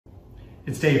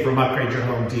It's Dave from Upgrade Your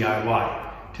Home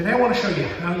DIY. Today I want to show you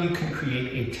how you can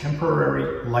create a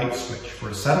temporary light switch for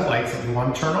a set of lights that you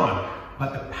want to turn on.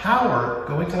 But the power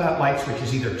going to that light switch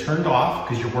is either turned off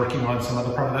because you're working on some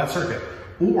other part of that circuit,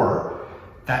 or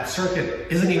that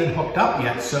circuit isn't even hooked up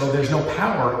yet, so there's no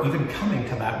power even coming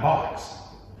to that box.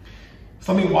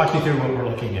 So let me walk you through what we're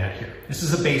looking at here. This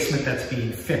is a basement that's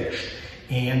being finished,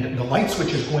 and the light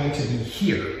switch is going to be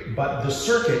here, but the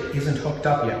circuit isn't hooked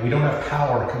up yet. We don't have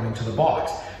power coming to the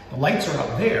box. The lights are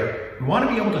up there. We want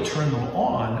to be able to turn them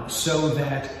on so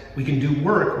that we can do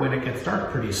work when it gets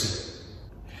dark pretty soon.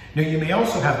 Now, you may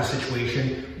also have a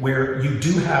situation where you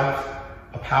do have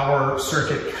a power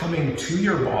circuit coming to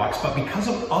your box, but because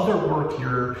of other work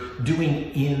you're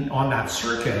doing on that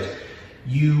circuit,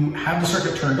 you have the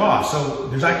circuit turned off. So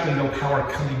there's actually no power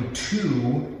coming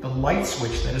to the light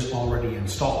switch that is already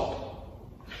installed.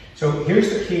 So here's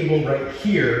the cable right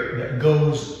here that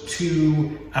goes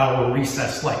to our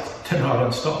recessed light. To not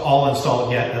all install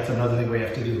it yet, that's another thing we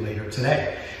have to do later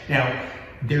today. Now,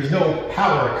 there's no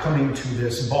power coming to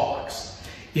this box.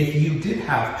 If you did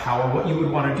have power, what you would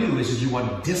want to do is you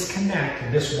want to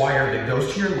disconnect this wire that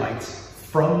goes to your lights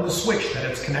from the switch that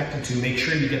it's connected to. Make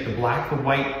sure you get the black, the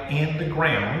white, and the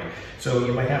ground. So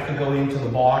you might have to go into the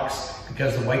box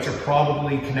because the whites are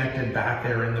probably connected back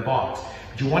there in the box.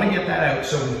 But you want to get that out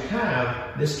so we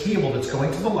have this cable that's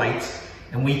going to the lights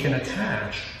and we can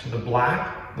attach to the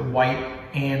black, the white,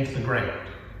 and the ground.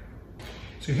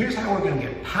 So here's how we're going to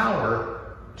get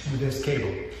power to this cable.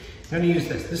 I'm going to use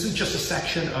this. This is just a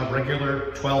section of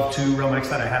regular 12-2 Romex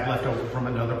that I had left over from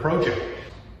another project.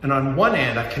 And on one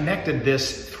end, I've connected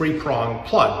this 3-prong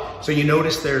plug. So you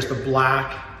notice there's the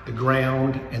black, the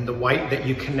ground, and the white that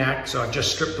you connect. So I've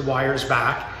just stripped the wires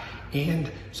back.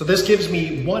 And so this gives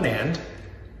me one end,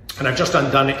 and I've just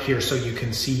undone it here so you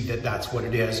can see that that's what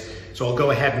it is. So I'll go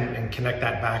ahead and connect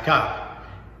that back up.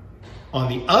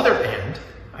 On the other end,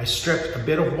 I stripped a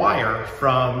bit of wire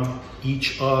from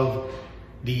each of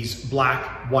these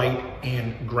black, white,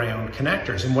 and ground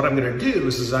connectors. And what I'm going to do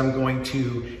is I'm going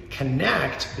to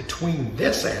connect between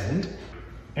this end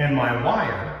and my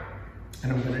wire,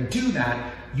 and I'm going to do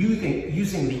that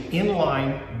using the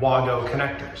inline WAGO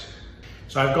connectors.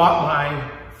 So I've got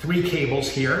my 3 cables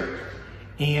here,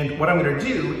 and what I'm going to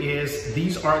do is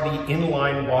these are the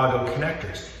inline WAGO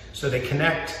connectors. So they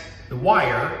connect the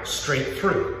wire straight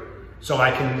through. So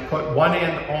I can put one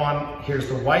end on, here's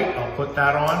the white, I'll put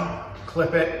that on,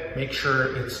 clip it, make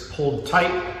sure it's pulled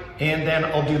tight, and then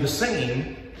I'll do the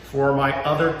same for my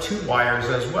other 2 wires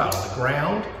as well. The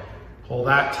ground, pull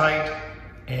that tight,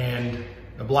 and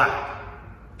the black.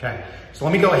 Okay, so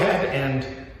let me go ahead and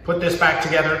put this back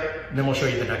together, and then we'll show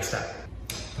you the next step.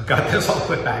 I've got this all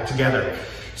put back together.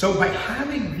 So by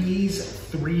having these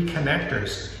 3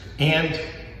 connectors and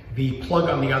the plug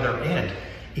on the other end,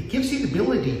 it gives you the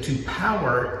ability to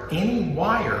power any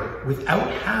wire without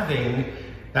having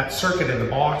that circuit in the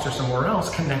box or somewhere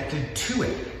else connected to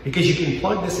it. Because you can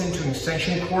plug this into an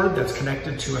extension cord that's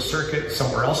connected to a circuit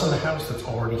somewhere else in the house that's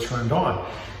already turned on.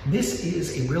 This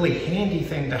is a really handy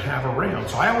thing to have around.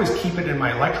 So I always keep it in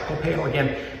my electrical pail.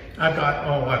 Again, I've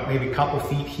got, maybe a couple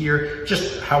feet here,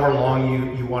 just however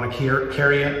long you want to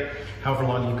carry it, however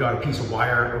long you've got a piece of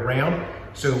wire around.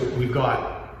 So we've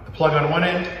got the plug on one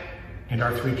end, and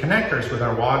our 3 connectors with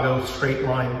our WAGO straight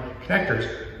line connectors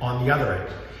on the other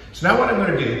end. So now what I'm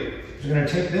going to do is I'm going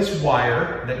to take this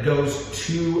wire that goes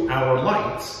to our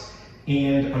lights,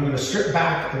 and I'm going to strip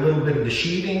back a little bit of the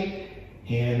sheathing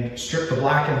and strip the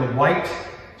black and the white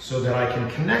so that I can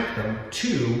connect them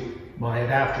to my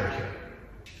adapter here.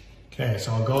 Okay,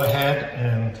 so I'll go ahead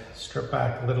and strip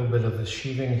back a little bit of the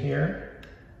sheathing here.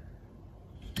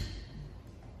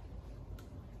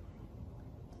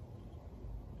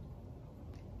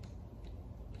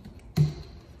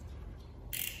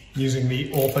 Using the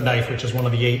Olfa knife, which is one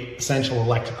of the 8 essential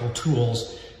electrical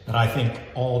tools that I think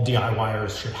all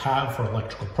DIYers should have for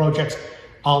electrical projects.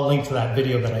 I'll link to that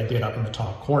video that I did up in the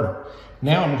top corner.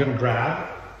 Now I'm going to grab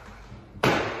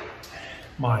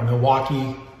my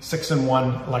Milwaukee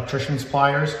 6-in-1 electrician's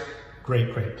pliers.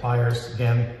 Great pliers,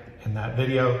 again, in that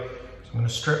video. So I'm going to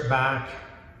strip back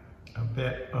a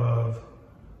bit of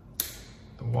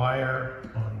the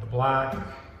wire on the black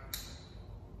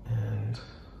and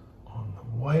on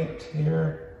the white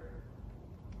here.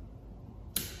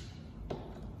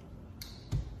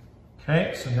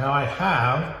 Okay, so now I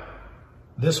have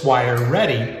this wire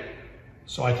ready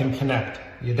so I can connect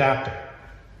the adapter.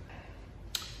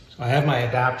 So I have my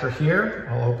adapter here.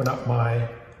 I'll open up my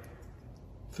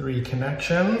 3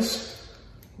 connections,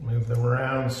 move them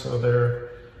around so they're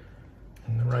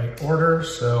in the right order.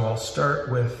 So I'll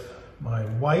start with my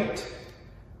white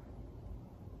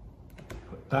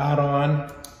that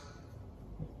on.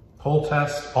 Pull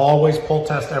test, always pull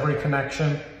test every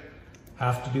connection.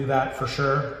 Have to do that for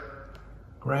sure.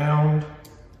 Ground.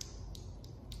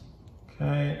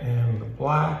 Okay, and the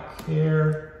black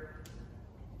here.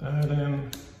 That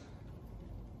in.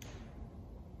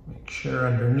 Make sure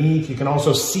underneath. You can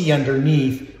also see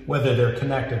underneath whether they're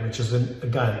connected, which is,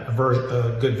 again,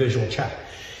 a good visual check.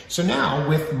 So now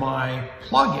with my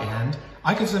plug end,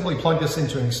 I can simply plug this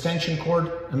into an extension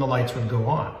cord and the lights would go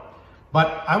on.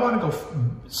 But I want to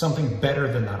go something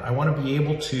better than that. I want to be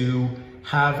able to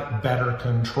have better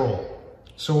control.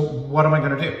 So what am I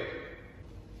going to do?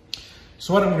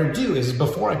 So what I'm going to do is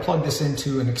before I plug this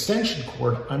into an extension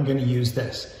cord, I'm going to use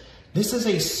this. This is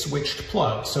a switched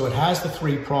plug. So it has the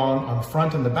 3-prong on the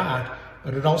front and the back,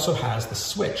 but it also has the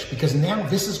switch because now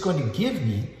this is going to give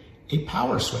me a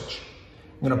power switch.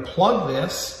 I'm going to plug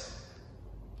this,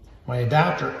 my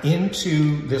adapter,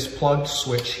 into this plugged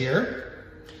switch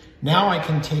here. Now I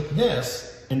can take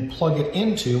this and plug it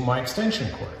into my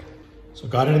extension cord. So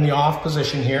got it in the off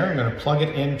position here. I'm going to plug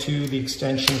it into the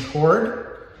extension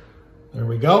cord. There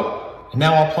we go. And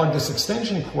now I'll plug this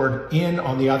extension cord in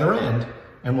on the other end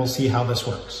and we'll see how this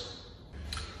works.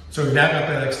 So we've now got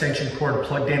the extension cord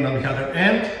plugged in on the other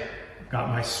end. I've got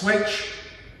my switch.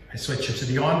 I switch it to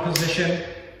the on position.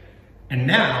 And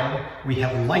now we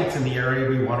have lights in the area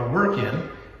we want to work in.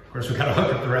 Of course, we've got to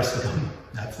hook up the rest of them.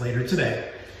 That's later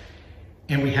today.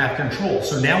 And we have control.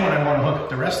 So now when I want to hook up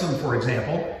the rest of them, for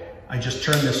example, I just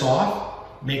turn this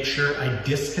off, make sure I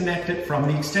disconnect it from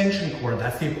the extension cord.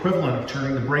 That's the equivalent of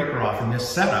turning the breaker off in this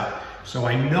setup. So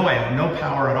I know I have no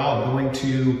power at all going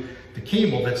to the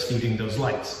cable that's feeding those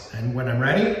lights. And when I'm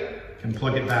ready, I can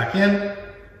plug it back in,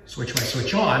 switch my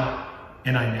switch on,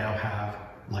 and I now have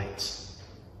lights.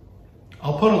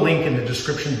 I'll put a link in the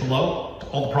description below to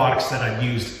all the products that I've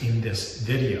used in this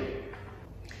video.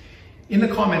 In the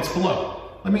comments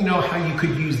below, let me know how you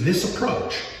could use this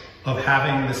approach of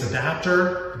having this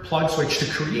adapter, the plug switch, to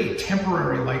create a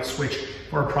temporary light switch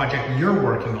for a project you're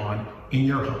working on in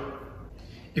your home.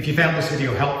 If you found this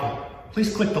video helpful,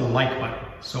 please click the like button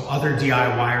so other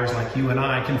DIYers like you and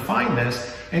I can find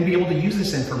this and be able to use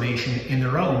this information in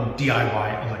their own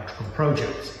DIY electrical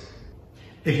projects.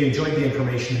 If you enjoyed the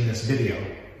information in this video,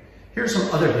 here are some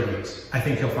other videos I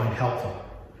think you'll find helpful.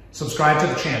 Subscribe to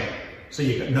the channel so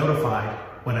you get notified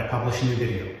when I publish a new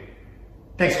video.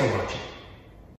 Thanks for watching.